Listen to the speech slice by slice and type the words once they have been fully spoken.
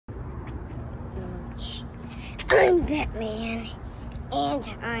I'm Batman, and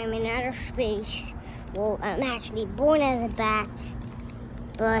I'm in outer space. Well, I'm actually born as a bat,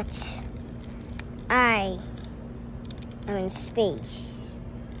 but I am in space.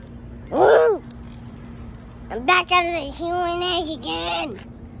 Woo! I'm back out of the human egg again.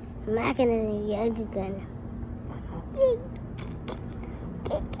 I'm back into the egg again.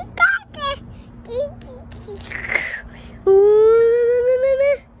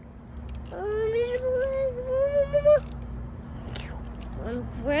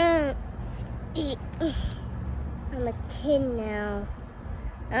 I'm a kid now.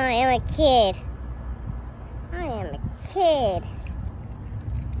 I am a kid. I am a kid.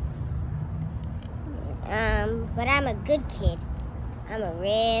 But I'm a good kid. I'm a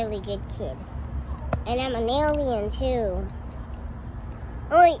really good kid. And I'm an alien too.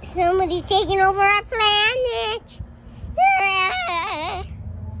 Oh wait, somebody's taking over our planet.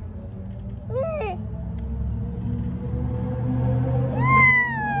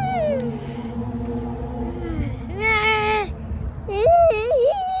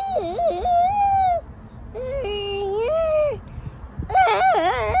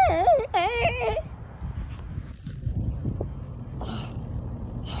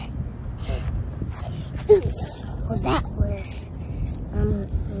 Well, that was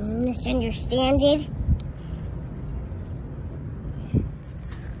misunderstood.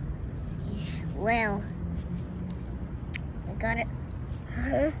 Well, I got it.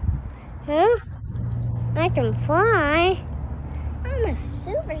 Huh? I can fly. I'm a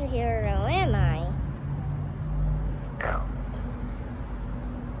superhero, am I?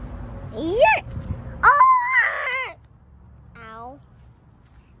 Yeah. Oh! Ow.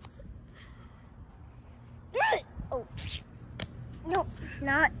 Oh. No,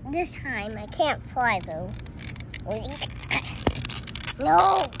 not this time. I can't fly though.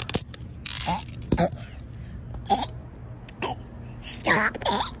 No. Stop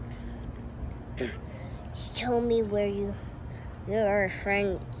it. Just tell me where your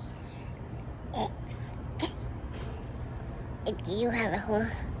friend is. If you have a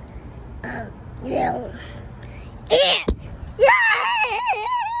home. No.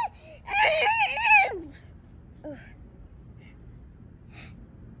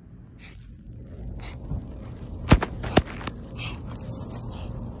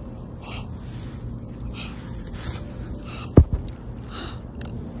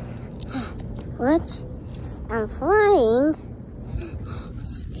 What? I'm flying?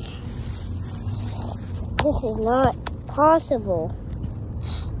 This is not possible.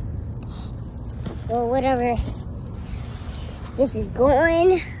 Well, whatever. This is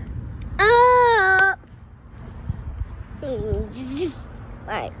going up.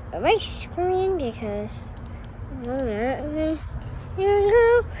 Alright, am I screaming because here we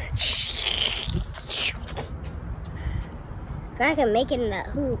go. If I can make it in that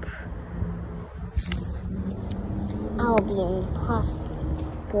hoop, I'll be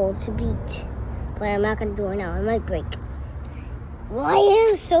impossible to beat. But I'm not gonna do it now. I might break. Well, I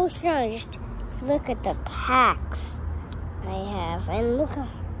am so strong. Just look at the packs I have, and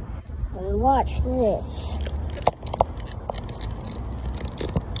and watch this.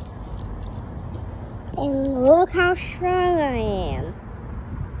 And look how strong I am.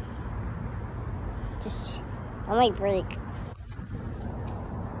 I might break.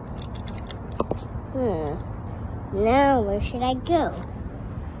 Now where should I go?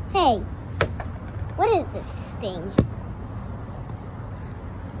 Hey, what is this thing?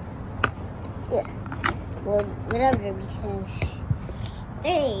 Yeah, well, whatever, because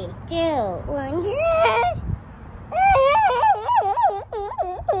 3, 2, 1,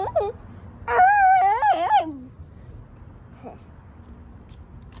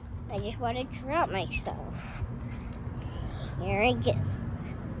 I just want to drop myself. Here I go.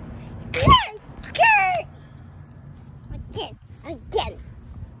 Again.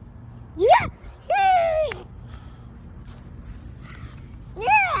 Yeah.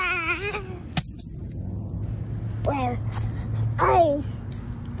 Well,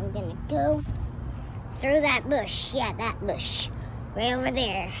 I'm gonna go through that bush. Yeah, that bush. Right over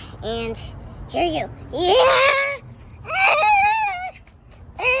there. And here you go. Yeah!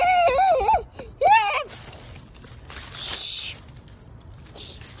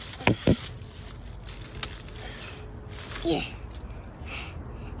 Yeah.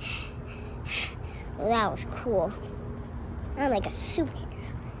 Well, that was cool. I'm like a superhero.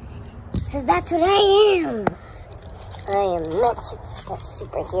 Because that's what I am. I am meant to be a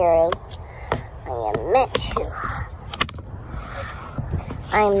superhero.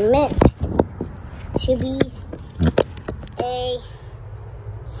 I'm meant to be a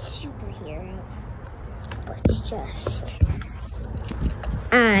superhero. but just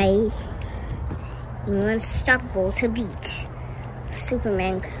I am unstoppable to beat.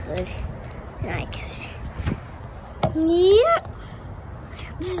 Superman could, and I could. Yeah.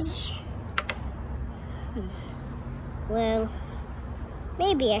 Well,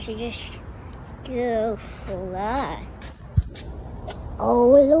 maybe I should just go fly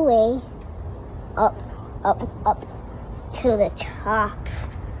all the way up to the top.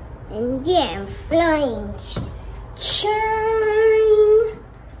 And yeah, I'm flying. Ching,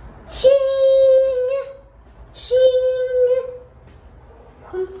 ching, ching.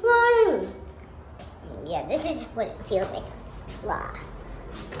 I'm flying. Yeah, this is what it feels like to fly.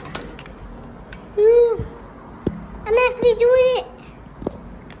 I'm actually doing it.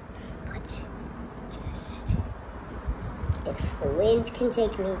 But just, if the winds can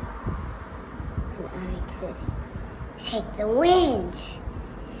take me, then I could take the wind.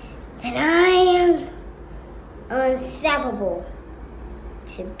 Then I am unstoppable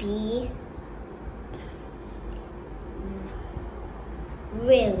to be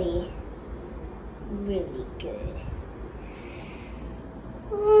really, really good.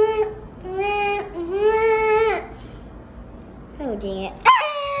 Oh, dang it.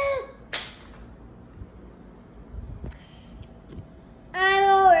 I'm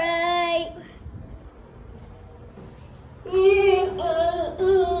alright.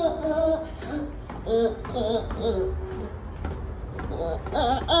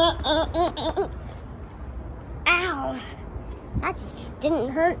 Ow. That just didn't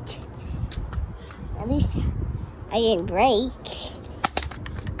hurt. At least I didn't break.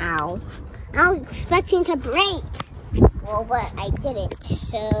 Ow. I was expecting to break. Well, but I didn't,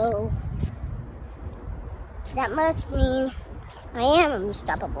 so that must mean I am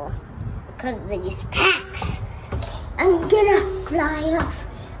unstoppable because of these packs. I'm gonna fly up,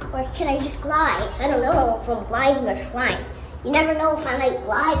 or can I just glide? I don't know if I'm gliding or flying. You never know if I might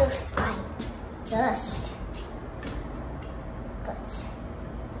glide or fly. Just, but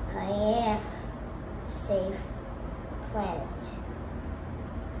I have to save the planet.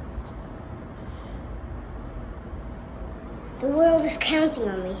 The world is counting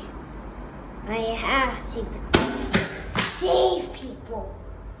on me. I have to save people.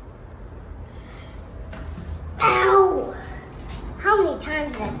 Ow! How many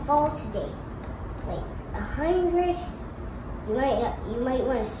times did I fall today? Like 100? You might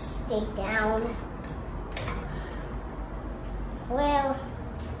want to stay down. Well,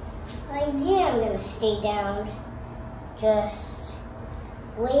 I am gonna stay down. Just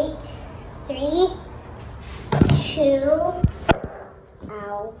wait. 3, 2.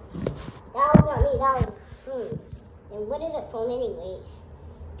 Ow. That was not me, that was a phone. And what is a phone anyway?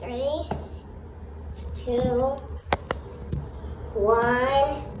 3, 2,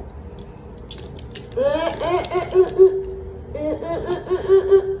 1.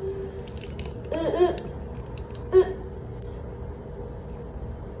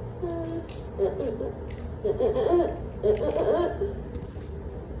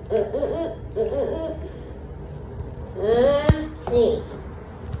 Three,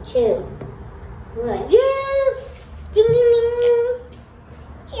 2, 1.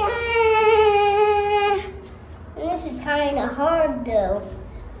 Yeah! And this is kind of hard though.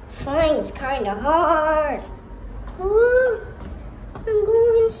 Flying is kind of hard. Ooh, I'm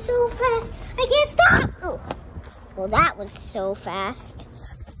going so fast. I can't stop. Oh. Well, that was so fast.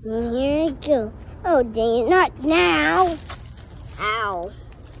 And here I go. Oh, dang it, not now. Ow.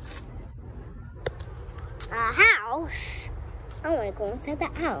 A house? I want to go inside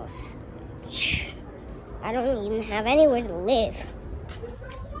that house. I don't even have anywhere to live.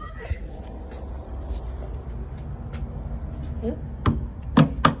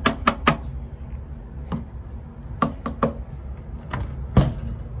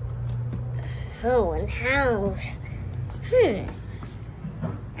 Oh, a house.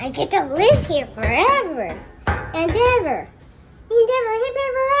 I get to live here forever and ever. Endeavor,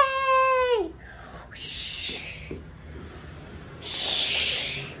 hooray!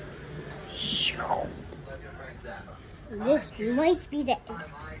 This might be the end.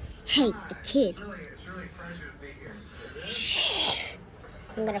 Hey, a kid.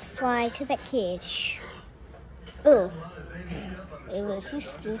 I'm gonna fly to that kid. Oh, was he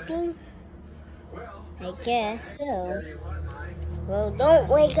sleeping? I guess so. Well, don't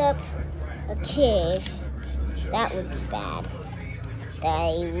wake up a kid. That would be bad.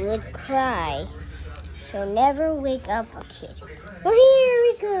 They would cry. So never wake up a kid. Well, here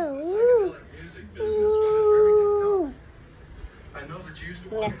we go. Ooh. Ooh.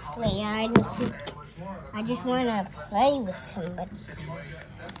 Let's play hide and seek. I just want to play with somebody.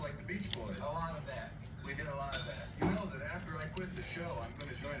 We did a lot of that. You know that after I quit the show, I'm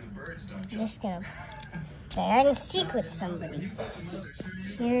going to join the Birds, don't you? Just gonna play hide and seek with somebody.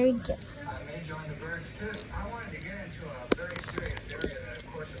 Here we go. I may join the Birds too. I wanted to get into a very serious area that,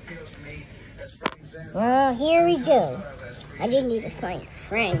 of course, appeals to me as front and center. Well, here we go. I didn't need to find a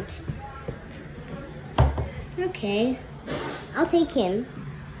friend. Okay, I'll take him.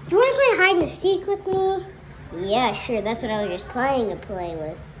 Do you want to play hide and seek with me? Yeah, sure. That's what I was just planning to play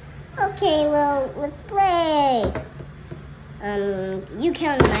with. Okay, well, let's play. You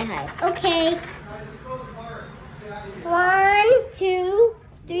count my height. Okay. 1, 2,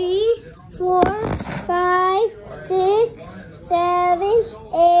 3, 4, 5, 6, 7,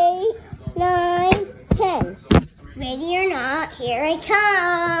 8, 9, 10. Ready or not, here I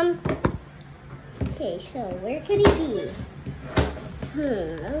come. Okay, so where could he be?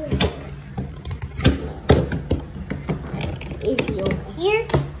 Is he over here?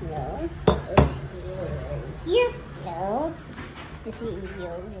 No. Is he over here? No. Is he over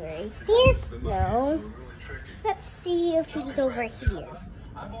here? No. Let's see if he's over here.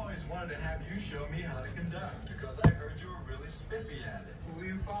 I've always wanted to have you show me how to conduct because I heard you were really spiffy at it. Will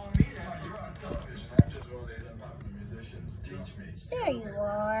you follow me now? You're on television. I'm just one of these unpopular musicians. Teach me. There you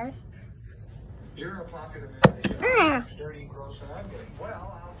are. You're a popular musician. Ah. Dirty, gross, and ugly. Well,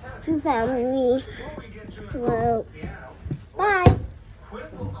 I'll tell You you. found me. Before we get to it, Well, piano, bye.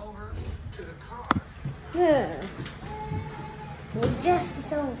 quibble over to the car. Will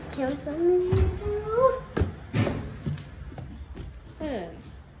Justice always count on me? I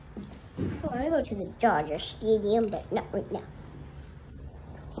want to go to the Dodger Stadium, but not right now.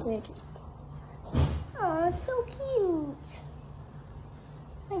 Oh, it's so cute.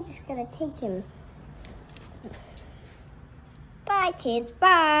 I'm just gonna take him. Bye, kids.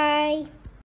 Bye.